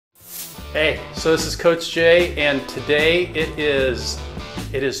Hey, so this is Coach Jay, and today it is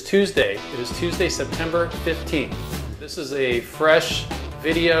Tuesday. It is Tuesday, September 15th. This is a fresh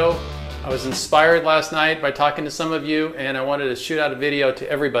video. I was inspired last night by talking to some of you, and I wanted to shoot out a video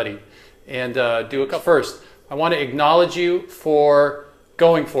to everybody and do a couple. First, I want to acknowledge you for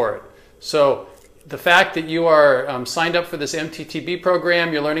going for it. So the fact that you are signed up for this MTTB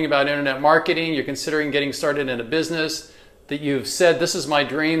program, you're learning about internet marketing, you're considering getting started in a business, that you've said, this is my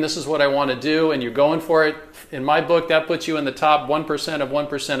dream, this is what I want to do, and you're going for it. In my book, that puts you in the top 1% of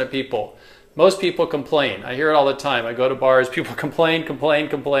 1% of people. Most people complain. I hear it all the time. I go to bars, people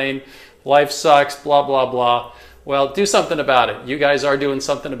complain. Life sucks, blah, blah, blah. Well, do something about it. You guys are doing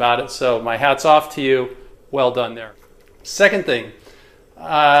something about it, so my hat's off to you. Well done there. Second thing,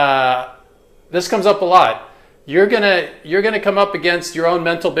 this comes up a lot. You're gonna come up against your own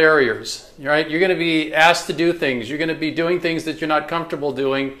mental barriers, right? You're gonna be asked to do things. You're gonna be doing things that you're not comfortable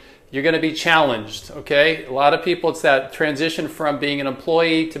doing. You're gonna be challenged, okay? A lot of people, it's that transition from being an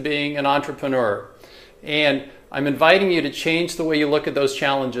employee to being an entrepreneur. And I'm inviting you to change the way you look at those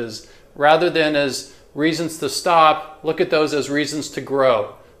challenges. Rather than as reasons to stop, look at those as reasons to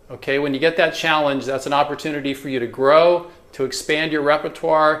grow, okay? When you get that challenge, that's an opportunity for you to grow, to expand your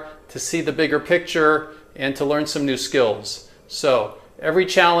repertoire, to see the bigger picture, and to learn some new skills. So every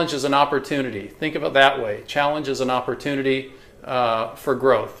challenge is an opportunity. Think of it that way. Challenge is an opportunity for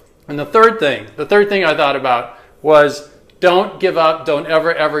growth. And the third thing I thought about was don't give up, don't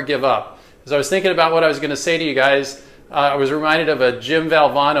ever give up. As I was thinking about what I was going to say to you guys, I was reminded of a Jim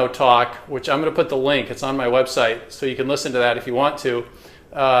Valvano talk, which I'm going to put the link. It's on my website, so you can listen to that if you want to.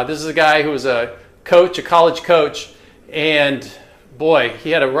 This is a guy who was a coach, a college coach, and boy, he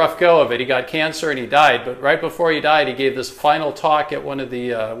had a rough go of it. He got cancer and he died. But right before he died, he gave this final talk at one of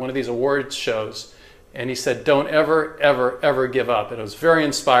these awards shows, and he said, "Don't ever give up." And it was very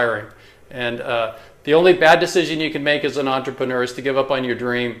inspiring. And the only bad decision you can make as an entrepreneur is to give up on your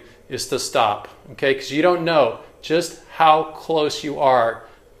dream, is to stop. Okay, because you don't know just how close you are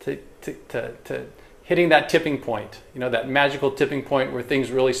to hitting that tipping point. You know, that magical tipping point where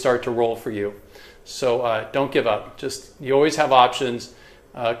things really start to roll for you. So don't give up. You always have options.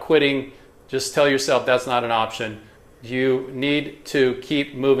 Quitting, just tell yourself that's not an option. You need to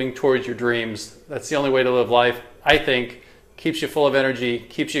keep moving towards your dreams. That's the only way to live life, I think. Keeps you full of energy,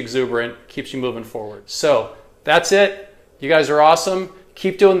 keeps you exuberant, keeps you moving forward. So that's it. You guys are awesome.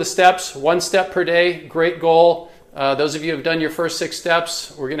 Keep doing the steps, 1 step per day. Great goal. Those of you who have done your first 6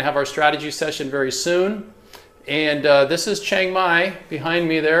 steps, we're going to have our strategy session very soon. And this is Chiang Mai behind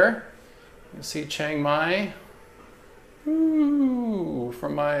me there. You can see Chiang Mai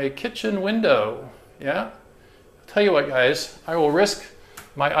from my kitchen window. Yeah? I'll tell you what, guys, I will risk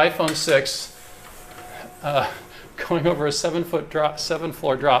my iPhone 6 going over a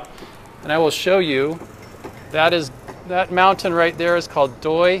 7-floor drop, and I will show you that mountain right there is called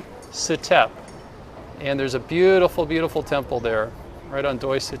Doi Suthep, and there's a beautiful temple there right on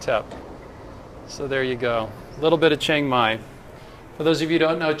Doi Suthep. So there you go, a little bit of Chiang Mai. For those of you who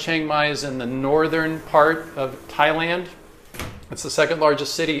don't know, Chiang Mai is in the northern part of Thailand. It's the 2nd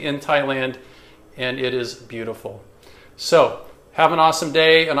largest city in Thailand, and it is beautiful. So have an awesome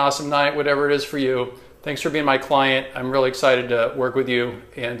day, an awesome night, whatever it is for you. Thanks for being my client. I'm really excited to work with you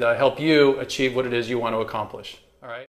and help you achieve what it is you want to accomplish. All right.